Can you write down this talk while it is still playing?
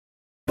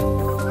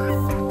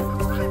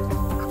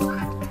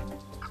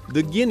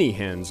The guinea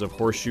hens of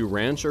Horseshoe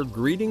Ranch are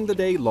greeting the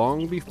day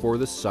long before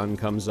the sun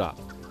comes up.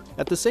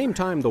 At the same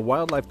time, the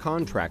Wildlife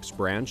Contracts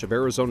branch of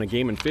Arizona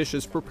Game and Fish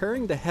is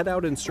preparing to head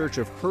out in search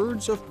of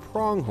herds of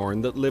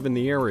pronghorn that live in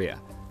the area.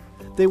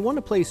 They want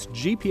to place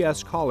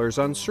GPS collars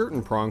on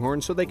certain pronghorn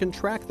so they can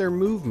track their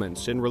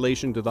movements in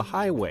relation to the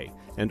highway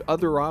and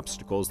other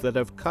obstacles that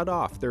have cut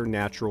off their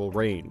natural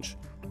range.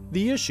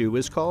 The issue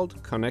is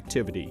called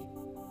connectivity.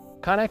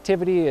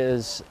 Connectivity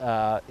is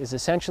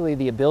essentially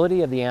the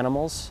ability of the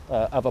animals,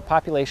 of a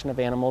population of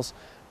animals,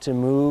 to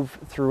move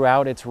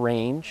throughout its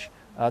range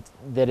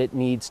that it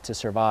needs to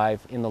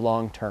survive in the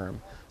long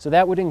term. So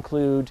that would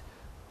include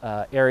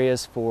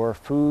areas for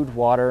food,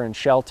 water, and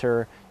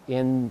shelter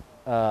in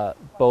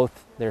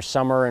both their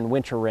summer and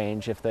winter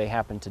range if they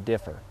happen to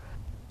differ.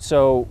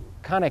 So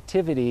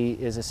connectivity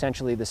is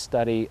essentially the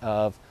study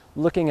of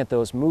looking at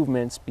those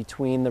movements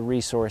between the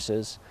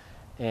resources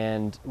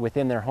and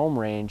within their home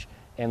range,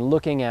 and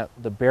looking at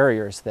the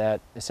barriers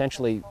that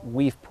essentially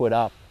we've put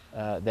up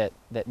that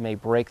may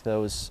break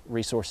those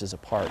resources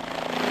apart.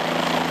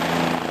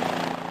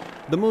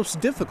 The most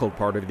difficult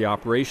part of the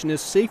operation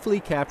is safely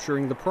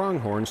capturing the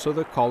pronghorn so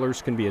the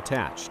collars can be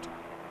attached.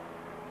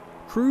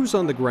 Crews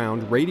on the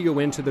ground radio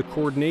into the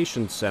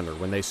coordination center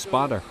when they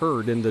spot a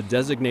herd in the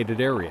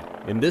designated area,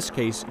 in this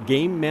case,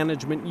 Game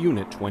Management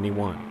Unit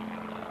 21.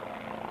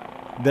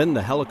 Then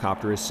the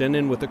helicopter is sent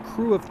in with a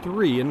crew of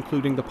 3,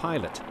 including the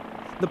pilot.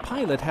 The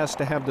pilot has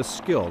to have the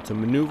skill to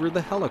maneuver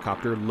the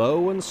helicopter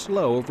low and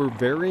slow over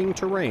varying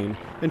terrain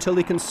until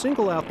he can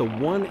single out the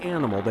one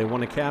animal they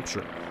want to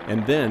capture,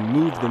 and then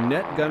move the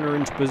net gunner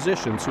into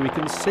position so he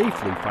can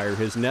safely fire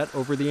his net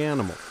over the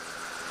animal.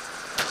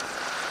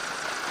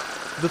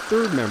 The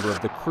third member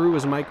of the crew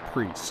is Mike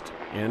Priest,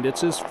 and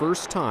it's his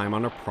first time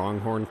on a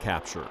pronghorn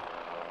capture.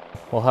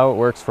 Well, how it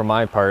works for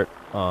my part,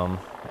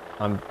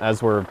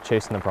 as we're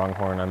chasing the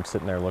pronghorn, I'm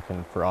sitting there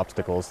looking for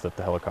obstacles that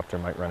the helicopter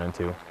might run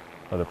into,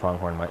 or the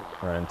pronghorn might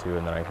run into,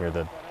 and then I hear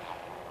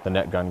the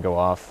net gun go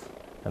off,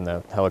 and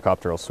the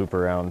helicopter will swoop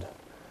around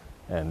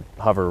and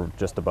hover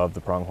just above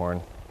the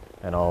pronghorn,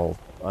 and I'll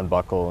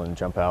unbuckle and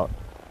jump out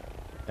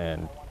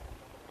and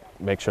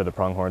make sure the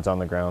pronghorn's on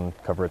the ground,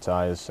 cover its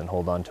eyes, and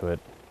hold on to it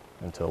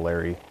until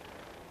Larry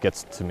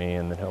gets to me,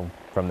 and then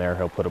from there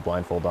he'll put a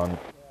blindfold on,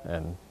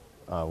 and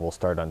we'll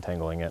start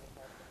untangling it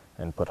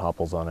and put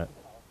hopples on it,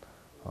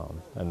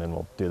 and then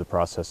we'll do the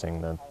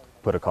processing, then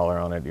put a collar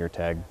on it, ear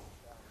tag,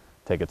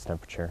 take its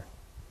temperature,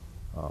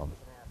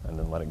 and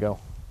then let it go.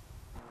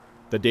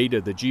 The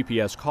data the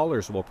GPS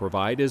collars will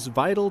provide is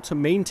vital to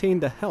maintain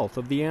the health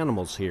of the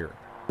animals here.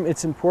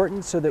 It's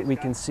important so that we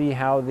can see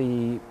how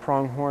the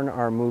pronghorn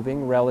are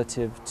moving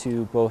relative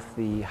to both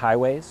the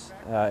highways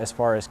as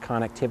far as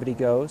connectivity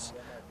goes.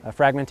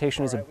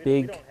 Fragmentation is a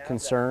big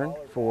concern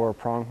for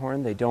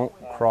pronghorn. They don't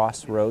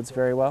cross roads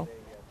very well.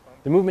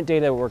 The movement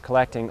data we're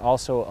collecting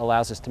also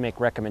allows us to make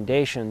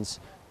recommendations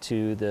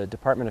to the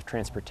Department of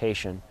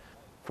Transportation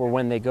for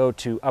when they go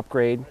to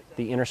upgrade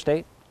the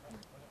interstate,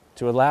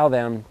 to allow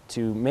them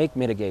to make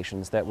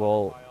mitigations that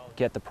will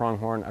get the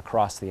pronghorn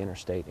across the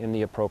interstate in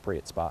the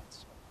appropriate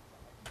spots.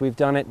 We've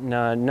done it in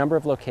a number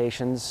of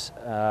locations.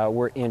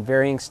 We're in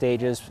varying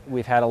stages.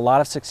 We've had a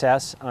lot of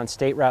success on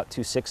State Route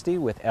 260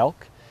 with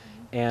elk,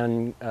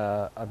 and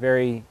a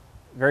very,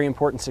 very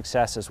important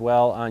success as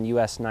well on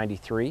US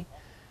 93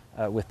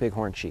 with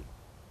bighorn sheep.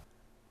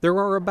 There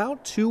are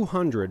about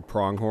 200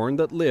 pronghorn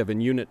that live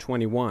in Unit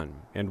 21,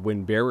 and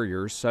when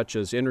barriers such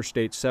as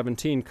Interstate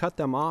 17 cut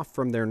them off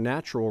from their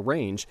natural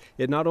range,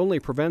 it not only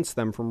prevents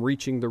them from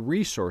reaching the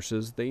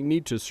resources they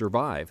need to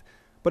survive,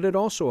 but it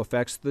also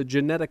affects the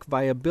genetic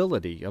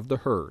viability of the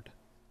herd.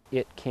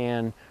 It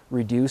can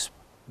reduce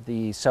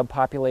the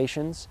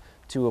subpopulations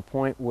to a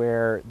point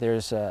where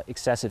there's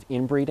excessive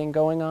inbreeding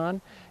going on,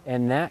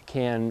 and that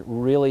can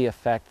really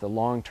affect the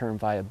long-term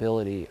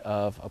viability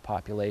of a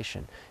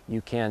population. You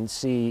can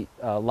see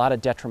a lot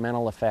of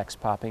detrimental effects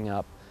popping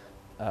up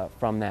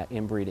from that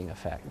inbreeding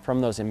effect, from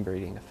those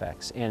inbreeding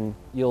effects, and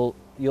you'll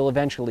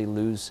eventually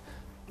lose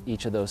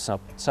each of those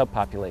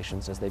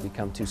subpopulations as they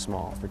become too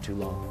small for too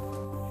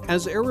long.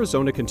 As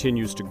Arizona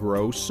continues to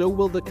grow, so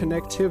will the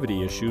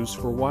connectivity issues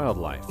for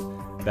wildlife.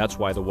 That's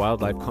why the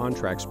Wildlife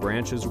Contracts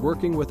branch is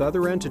working with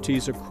other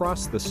entities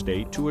across the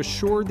state to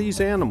assure these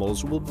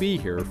animals will be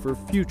here for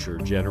future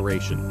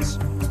generations.